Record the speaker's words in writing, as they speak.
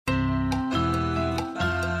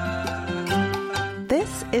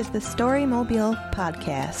is the Storymobile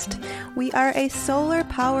Podcast. We are a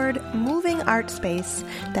solar-powered moving art space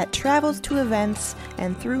that travels to events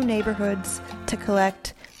and through neighborhoods to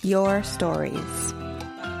collect your stories.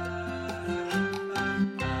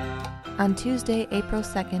 On Tuesday, April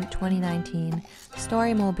 2nd, 2019,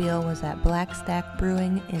 Storymobile was at Black Stack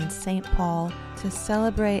Brewing in St. Paul to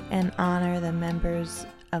celebrate and honor the members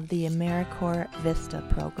of the AmeriCorps Vista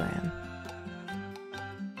program.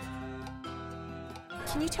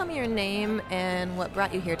 Can you tell me your name and what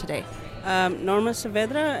brought you here today? Norma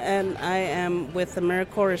Saavedra, and I am with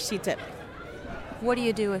AmeriCorps CTEP. What do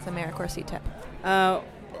you do with AmeriCorps CTEP?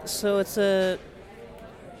 So it's a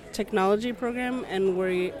technology program, and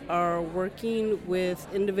we are working with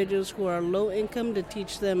individuals who are low income to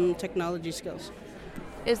teach them technology skills.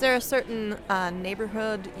 Is there a certain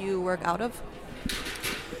neighborhood you work out of?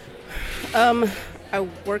 I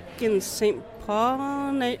work in St.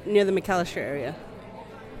 Paul, near the McAllister area.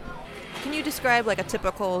 Can you describe like a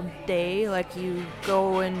typical day? Like you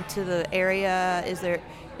go into the area, is there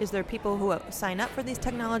people who sign up for these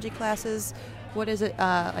technology classes? What is it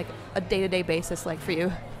like a day-to-day basis like for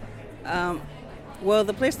you? Well,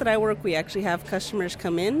 the place that I work, we actually have customers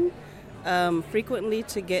come in frequently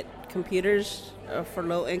to get computers for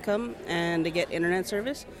low income and to get internet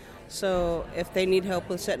service. So if they need help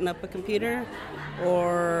with setting up a computer,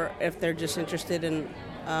 or if they're just interested in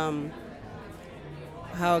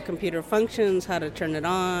how a computer functions, how to turn it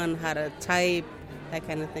on, how to type, that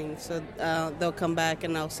kind of thing. So they'll come back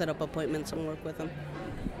and I'll set up appointments and work with them.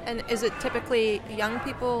 And is it typically young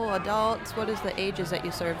people, adults? What is the ages that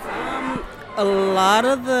you serve? A lot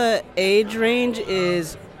of the age range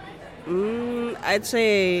is, I'd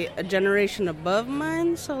say a generation above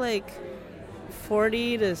mine. So like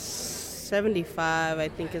 40 to 75, I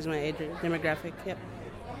think, is my age demographic. Yep.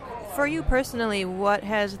 For you personally, what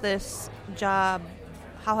has this job,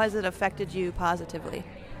 how has it affected you positively?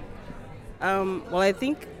 Well, I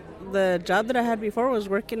think the job that I had before was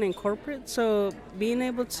working in corporate, so being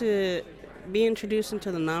able to be introduced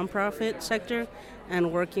into the nonprofit sector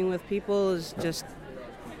and working with people is just,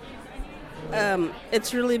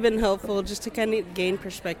 it's really been helpful just to kind of gain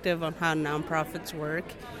perspective on how nonprofits work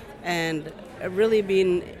and really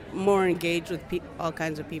being more engaged with all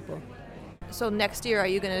kinds of people. So next year, are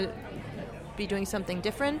you going to be doing something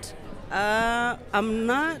different? I'm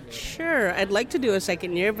not sure. I'd like to do a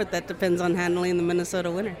second year, but that depends on handling the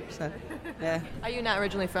Minnesota winter. So, yeah. Are you not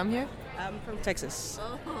originally from here? I'm from Texas.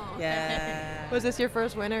 Oh. Yeah. Was this your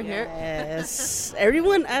first winter here? Yes.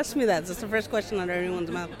 Everyone asks me that. That's the first question on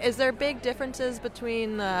everyone's mouth. Is there big differences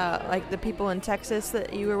between like the people in Texas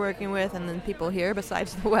that you were working with and then people here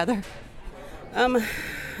besides the weather?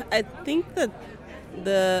 I think that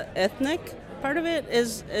the ethnic part of it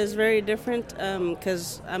is very different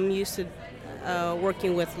because I'm used to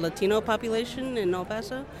working with Latino population in El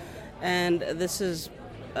Paso, and this is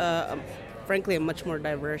frankly a much more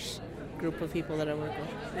diverse group of people that I work with.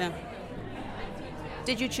 Yeah.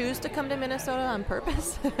 Did you choose to come to Minnesota on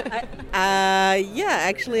purpose? Yeah,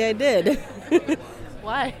 actually I did.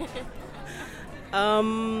 Why?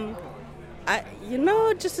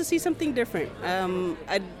 Just to see something different.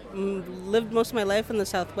 I lived most of my life in the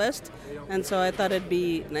Southwest, and so I thought it'd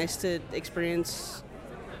be nice to experience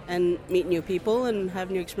and meet new people and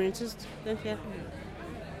have new experiences. Yeah. Well,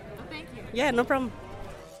 thank you. Yeah, no problem.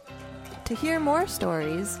 To hear more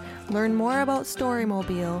stories, learn more about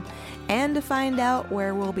Storymobile, and to find out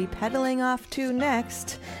where we'll be pedaling off to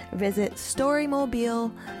next, visit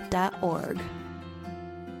storymobile.org.